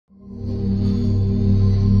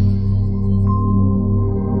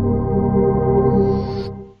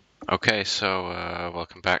Okay, so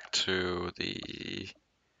welcome back to the, I think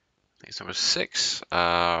it's number 6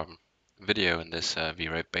 video in this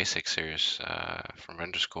Vray Basic series from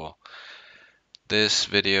Render School. This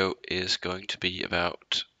video is going to be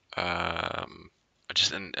about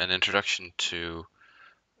just an introduction to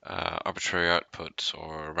arbitrary outputs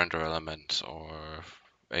or render elements or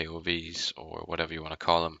AOVs or whatever you want to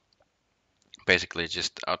call them. Basically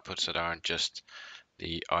just outputs that aren't just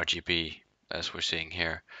the RGB as we're seeing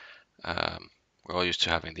here. We're all used to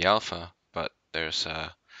having the alpha, but there's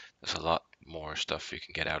a lot more stuff you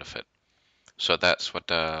can get out of it. So that's what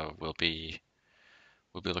we'll be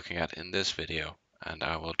looking at in this video, and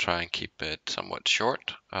I will try and keep it somewhat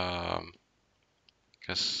short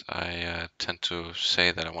because I tend to say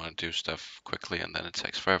that I want to do stuff quickly and then it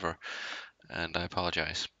takes forever, and I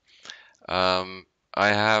apologize. I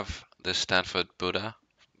have this Stanford Buddha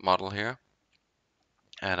model here,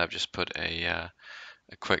 and I've just put a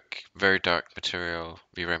quick, very dark material,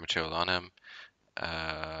 V-Ray material on him.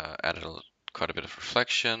 Added quite a bit of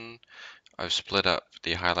reflection. I've split up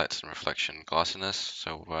the highlights and reflection glossiness,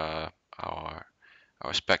 so our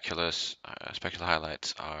specular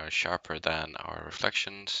highlights are sharper than our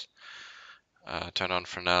reflections. Turn on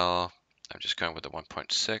Fresnel. I'm just going with the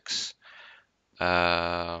 1.6,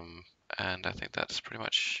 and I think that's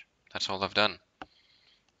all I've done.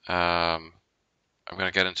 I'm going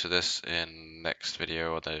to get into this in next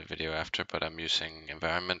video or the video after, but I'm using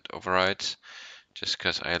environment overrides just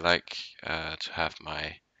because I like to have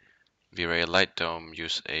my V-Ray Light Dome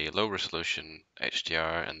use a low resolution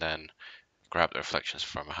HDR and then grab the reflections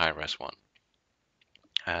from a high res one.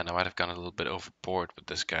 And I might have gone a little bit overboard with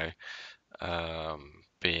this guy,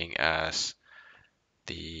 being as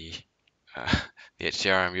the the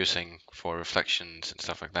HDR I'm using for reflections and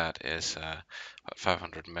stuff like that is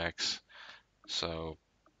 500 megs. So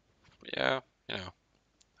yeah,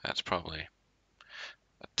 that's probably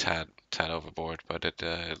a tad overboard, but it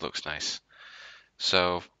looks nice.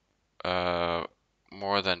 So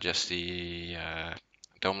more than just the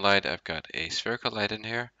dome light, I've got a spherical light in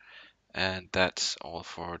here, and that's all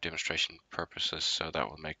for demonstration purposes, so that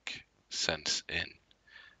will make sense in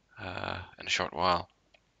a short while.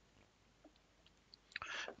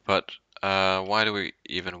 But why do we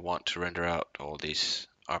even want to render out all these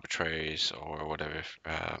arbitraries or whatever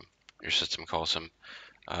your system calls them?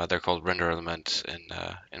 They're called render elements in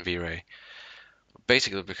V-Ray.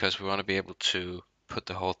 Basically because we want to be able to put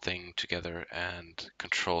the whole thing together and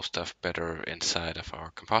control stuff better inside of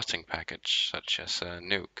our composting package, such as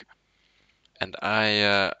Nuke. And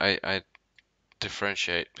I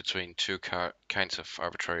differentiate between two kinds of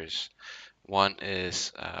arbitraries. One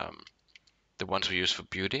is the ones we use for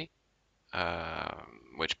beauty,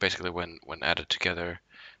 which basically when added together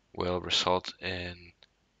will result in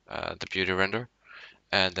the beauty render.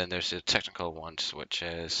 And then there's the technical ones, which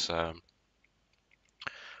is stuff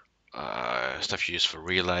you use for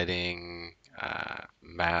relighting,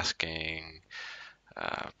 masking,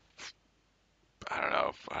 I don't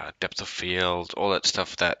know, depth of field, all that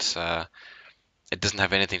stuff that's it doesn't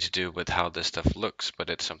have anything to do with how this stuff looks, but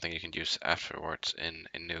it's something you can use afterwards in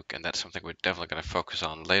Nuke, and that's something we're definitely going to focus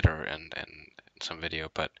on later in some video.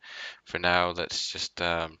 But for now, let's just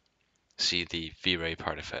see the V-Ray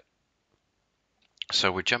part of it.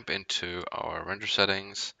 So we jump into our render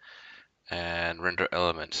settings and render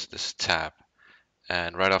elements, this tab.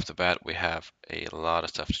 And right off the bat, we have a lot of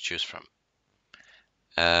stuff to choose from.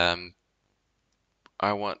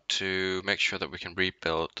 I want to make sure that we can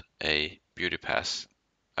rebuild a beauty pass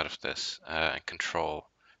out of this and control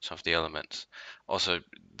some of the elements. Also,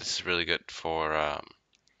 this is really good for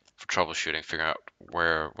troubleshooting, figuring out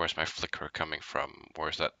where's my flicker coming from,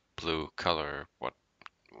 where's that blue color,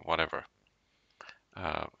 whatever.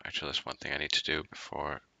 Actually, there's one thing I need to do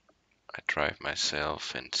before I drive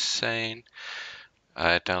myself insane.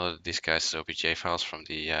 I downloaded these guys as OBJ files from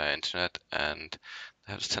the internet, and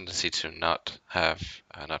they have this tendency to not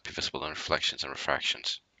be visible in reflections and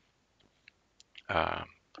refractions. Yeah,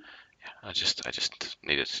 I just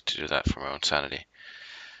needed to do that for my own sanity.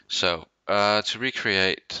 So to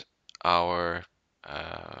recreate our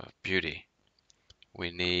beauty,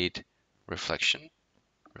 we need reflection,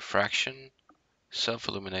 refraction,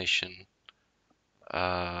 self-illumination.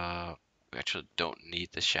 We actually don't need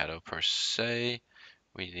the shadow per se.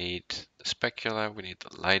 We need the specular, we need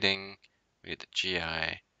the lighting, we need the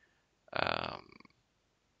GI.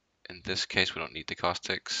 In this case, we don't need the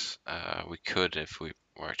caustics. We could if we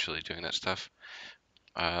were actually doing that stuff.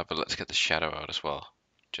 But let's get the shadow out as well,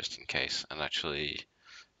 just in case, and actually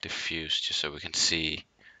diffuse just so we can see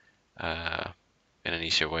in an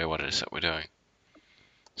easier way what it is that we're doing.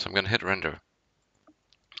 So I'm going to hit render.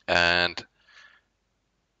 And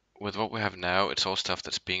with what we have now, it's all stuff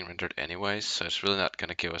that's being rendered anyways, so it's really not going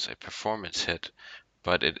to give us a performance hit,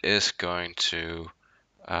 but it is going to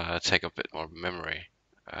take a bit more memory,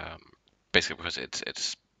 um, basically because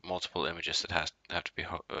it's multiple images that have to be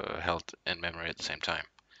held in memory at the same time.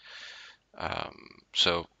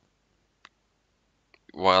 So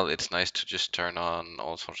while it's nice to just turn on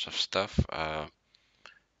all sorts of stuff,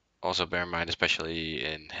 also bear in mind, especially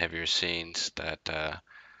in heavier scenes, that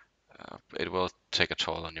it will take a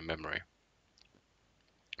toll on your memory.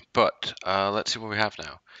 But let's see what we have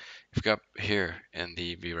now. We've got here in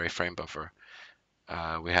the V-Ray frame buffer,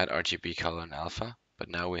 we had RGB color and alpha, but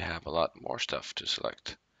now we have a lot more stuff to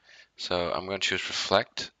select. So I'm going to choose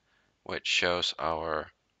reflect, which shows our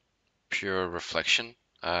pure reflection,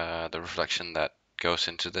 the reflection that goes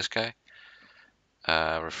into this guy.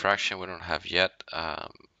 Refraction we don't have yet,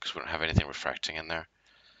 because we don't have anything refracting in there.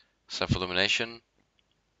 Self-illumination,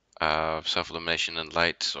 self-illumination and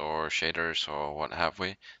lights or shaders or what have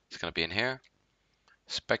we, it's going to be in here.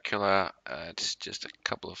 Specula, it's just a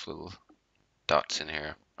couple of little dots in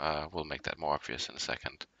here. We'll make that more obvious in a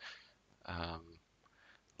second.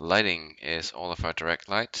 Lighting is all of our direct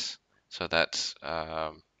lights, so that's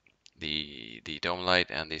the dome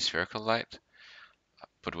light and the spherical light,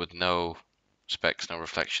 but with no specs, no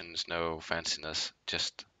reflections, no fanciness,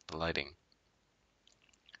 just the lighting.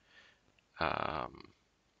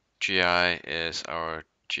 GI is our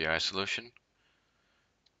GI solution,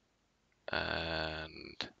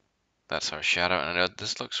 and that's our shadow. And I know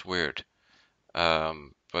this looks weird,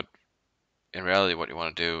 but in reality, what you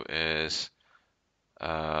want to do is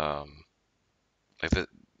like the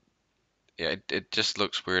yeah, it just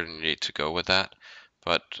looks weird, and you need to go with that.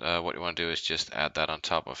 But what you want to do is just add that on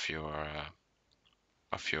top of your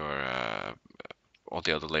all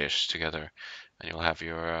the other layers together, and you'll have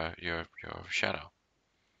your shadow.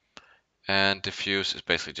 And diffuse is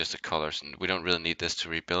basically just the colors, and we don't really need this to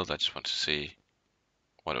rebuild. I just want to see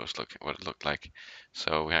what it looked like.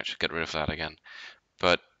 So we actually get rid of that again.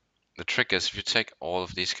 But the trick is if you take all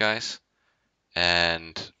of these guys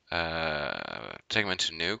and take them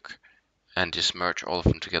into Nuke and just merge all of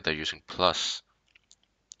them together using plus,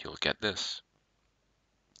 you'll get this.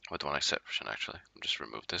 With one exception, actually. I'll just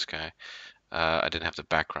remove this guy. I didn't have the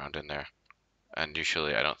background in there, and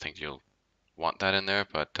usually I don't think you'll want that in there,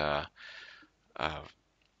 but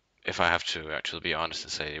if I have to actually be honest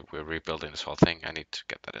and say we're rebuilding this whole thing, I need to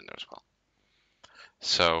get that in there as well.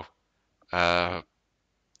 So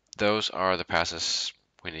those are the passes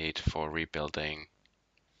we need for rebuilding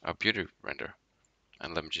a beauty render.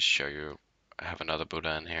 And let me just show you, I have another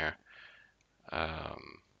Buddha in here.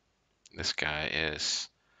 This guy is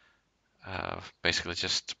basically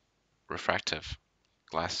just refractive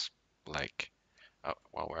glass-like. Oh,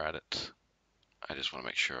 while we're at it, I just want to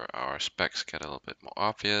make sure our specs get a little bit more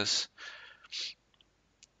obvious.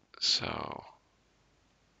 So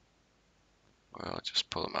we'll just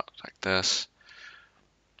pull them out like this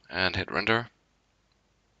and hit render.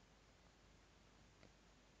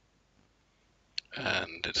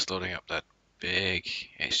 And it's loading up that big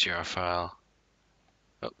HDR file.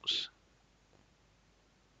 Oops.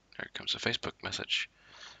 There comes a Facebook message.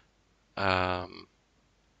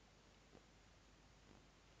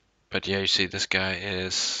 But yeah, you see this guy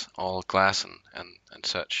is all glass and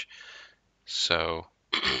such. So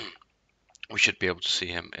we should be able to see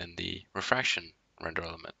him in the refraction render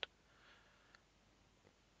element.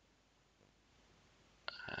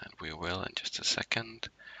 And we will in just a second.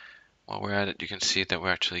 While we're at it, you can see that we're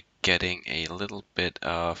actually getting a little bit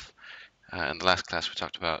of, in the last class we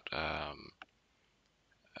talked about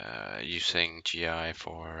using GI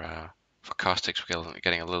for caustics. We're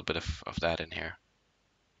getting a little bit of that in here.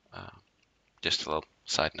 Just a little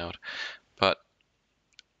side note. But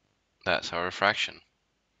that's our refraction.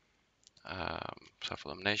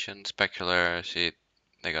 Self-illumination, specular, see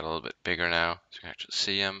they got a little bit bigger now, so you can actually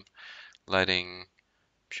see them. Lighting,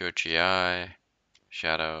 pure GI,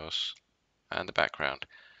 shadows, and the background.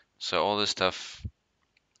 So all this stuff,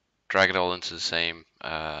 drag it all into the same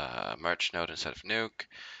merge node instead of nuke,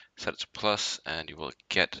 set it to plus, and you will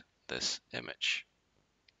get this image.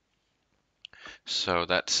 So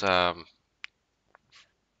that's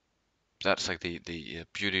like the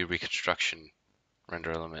beauty reconstruction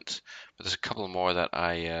render elements. But there's a couple more that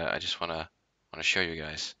I just wanna show you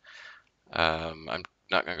guys. I'm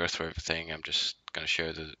not gonna go through everything. I'm just gonna show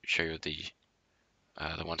you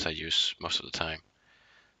the ones I use most of the time.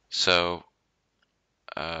 So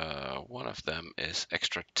one of them is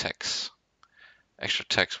extra text. Extra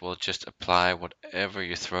text will just apply whatever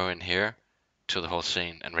you throw in here to the whole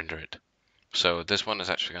scene and render it. So this one is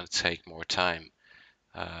actually going to take more time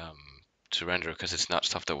um, to render because it's not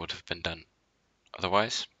stuff that would have been done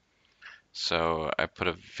otherwise. So I put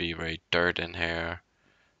a V-Ray dirt in here,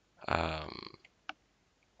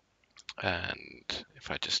 and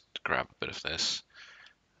if I just grab a bit of this,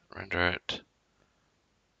 render it,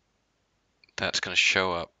 that's going to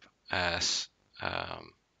show up as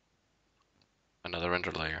another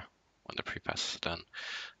render layer when the prepass is done.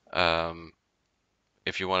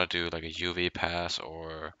 If you want to do like a UV pass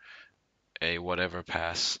or a whatever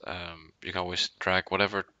pass, you can always drag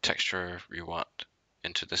whatever texture you want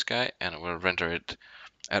into this guy, and it will render it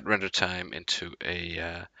at render time into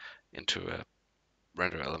a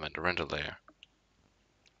render element, a render layer.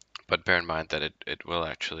 But bear in mind that it will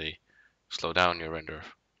actually slow down your render,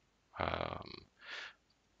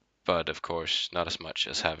 but of course not as much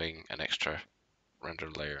as having an extra render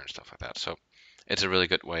layer and stuff like that. So it's a really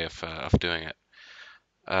good way of doing it.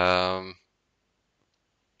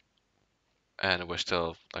 And we're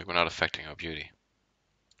still we're not affecting our beauty,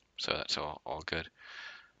 so that's all good.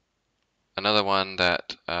 Another one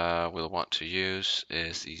that we'll want to use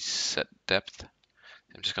is the set depth.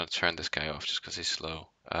 I'm just going to turn this guy off just because he's slow.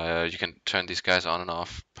 You can turn these guys on and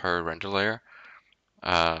off per render layer,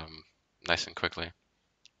 nice and quickly.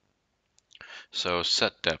 So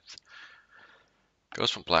set depth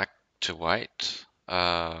goes from black to white,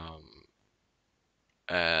 and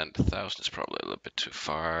 1000 is probably a little bit too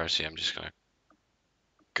far. So yeah, I'm just going to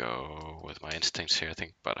go with my instincts here. I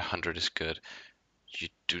think about 100 is good. You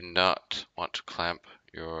do not want to clamp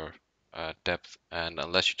your depth, and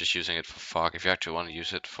unless you're just using it for fog. If you actually want to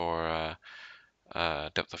use it for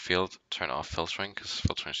depth of field, turn off filtering, because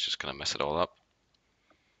filtering is just going to mess it all up.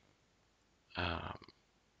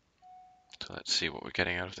 So let's see what we're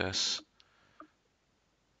getting out of this.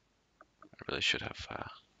 I really should have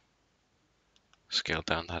scaled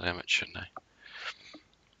down that image, shouldn't I?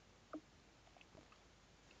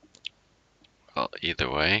 Well, either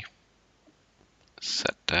way,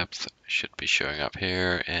 set depth should be showing up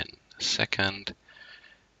here in a second.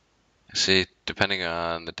 See, depending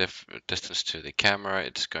on the distance to the camera,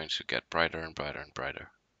 it's going to get brighter and brighter and brighter.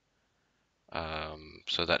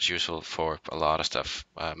 So that's useful for a lot of stuff,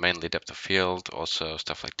 mainly depth of field, also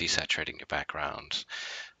stuff like desaturating your backgrounds.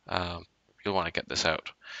 You'll want to get this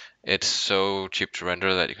out. It's so cheap to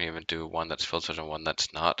render that you can even do one that's filtered and one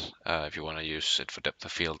that's not, if you want to use it for depth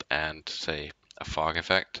of field and, say, a fog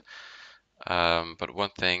effect. But one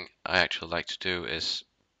thing I actually like to do is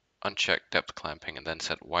uncheck depth clamping and then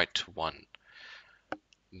set white to 1.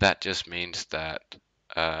 That just means that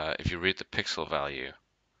if you read the pixel value,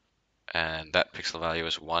 and that pixel value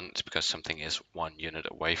is 1, it's because something is 1 unit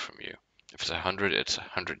away from you. If it's 100, it's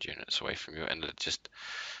 100 units away from you, and it just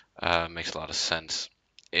makes a lot of sense.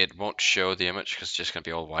 It won't show the image because it's just going to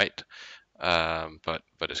be all white, but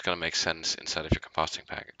it's going to make sense inside of your composting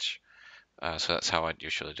package. So that's how I'd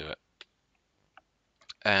usually do it.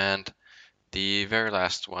 And the very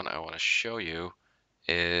last one I want to show you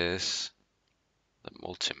is the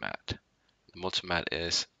multimatte. The multimatte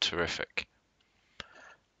is terrific.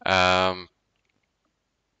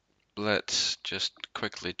 Let's just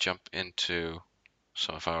quickly jump into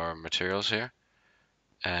some of our materials here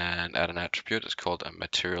and add an attribute. It's called a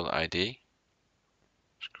material ID.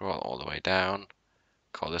 Scroll all the way down,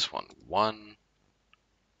 call this one 1.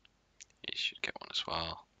 You should get one as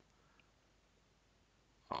well.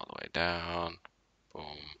 All the way down,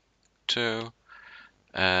 boom, 2,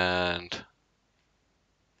 and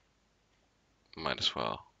might as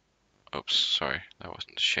well, oops, sorry, that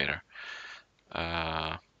wasn't the shader.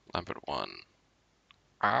 Lambert 1.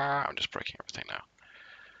 I'm just breaking everything now.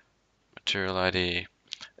 Material ID.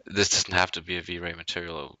 This doesn't have to be a V-Ray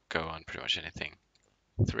material, it'll go on pretty much anything.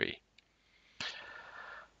 3.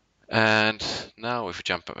 And now if we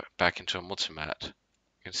jump back into a multimatte,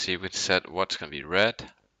 you can see we set what's going to be red,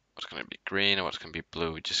 what's going to be green, and what's going to be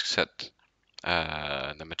blue. We just set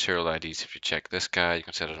the material IDs. If you check this guy, you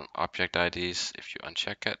can set it on object IDs if you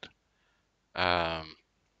uncheck it.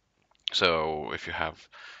 So if you have,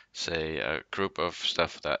 say, a group of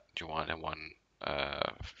stuff that you want in one,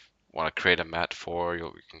 want to create a mat for,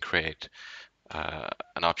 you can create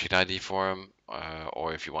an object ID for them,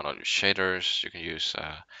 or if you want to use shaders, you can use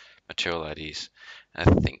material IDs. And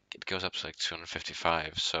I think it goes up to like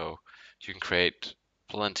 255, so you can create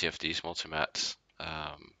plenty of these multimattes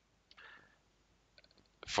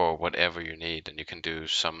for whatever you need, and you can do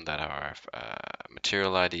some that are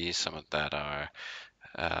material IDs, some that are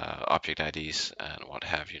object IDs, and what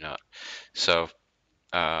have you not. So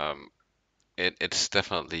it's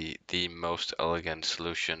definitely the most elegant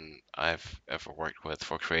solution I've ever worked with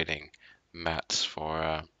for creating mats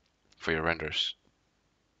for your renders.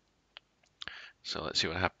 So let's see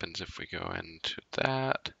what happens if we go into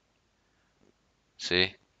that.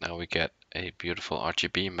 See, now we get a beautiful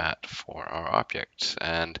RGB mat for our objects.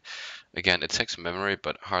 And again, it takes memory,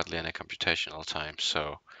 but hardly any computational time.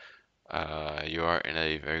 So you are in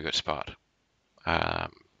a very good spot. I'd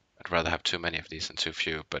rather have too many of these than too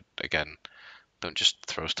few, but again, don't just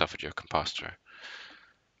throw stuff at your composter.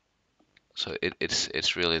 So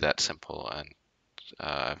it's really that simple, and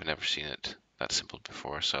I've never seen it that simple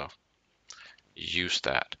before. So use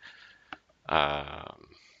that.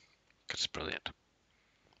 It's brilliant.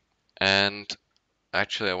 And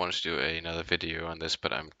actually, I wanted to do another video on this,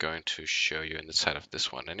 but I'm going to show you inside of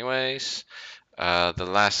this one anyways. The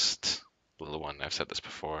last little one, I've said this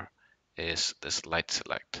before, is this light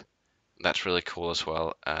select. That's really cool as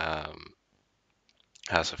well.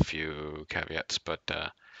 Has a few caveats, but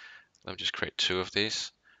let me just create two of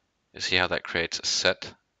these. You see how that creates a set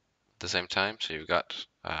at the same time? So you got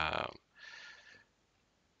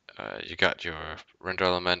your render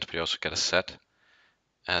element, but you also get a set.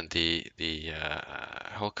 And the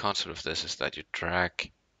whole concept of this is that you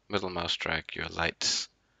middle mouse drag your lights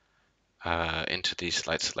into these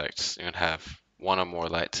light selects. You can have one or more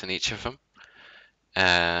lights in each of them.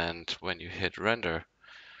 And when you hit render,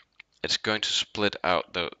 it's going to split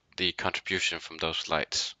out the contribution from those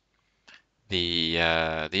lights. The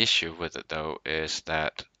issue with it though is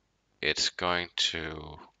that it's going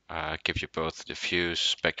to give you both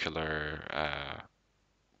diffuse, specular,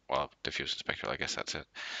 well, diffuse and specular, I guess that's it,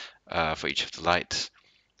 for each of the lights.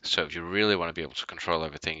 So if you really want to be able to control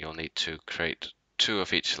everything, you'll need to create two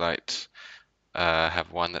of each light,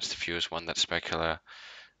 have one that's diffuse, one that's specular,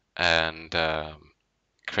 and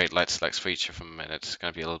create light selects for each of them. And it's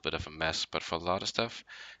going to be a little bit of a mess, but for a lot of stuff,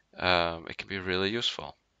 it can be really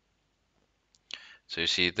useful. So you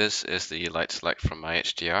see, this is the light select from my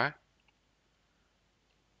HDR,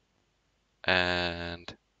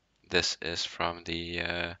 and this is from the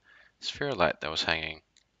sphere light that was hanging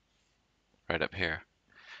right up here.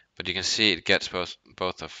 But you can see it gets both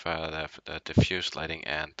of the diffuse lighting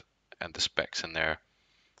and the specs in there.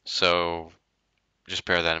 So just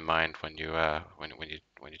bear that in mind when you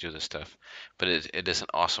when you do this stuff. But it is an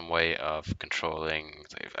awesome way of controlling,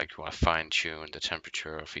 like you want to fine tune the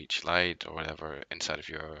temperature of each light or whatever inside of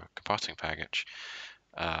your composting package.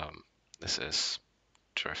 This is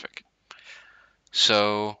terrific.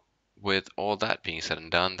 So with all that being said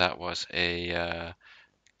and done, that was a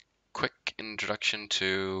quick introduction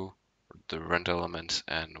to the render elements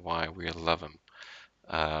and why we love them.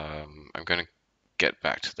 I'm going to get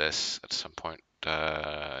back to this at some point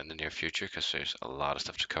in the near future because there's a lot of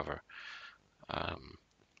stuff to cover.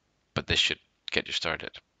 But this should get you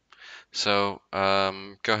started. So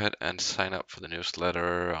go ahead and sign up for the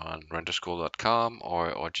newsletter on renderschool.com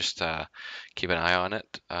or just keep an eye on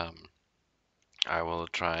it. I will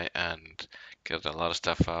try and get a lot of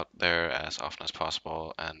stuff out there as often as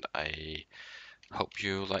possible, and I hope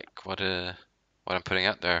you like what I'm putting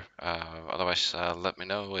out there. Otherwise, let me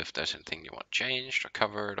know if there's anything you want changed or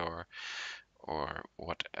covered or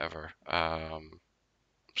whatever.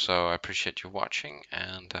 So I appreciate you watching,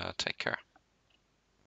 and take care.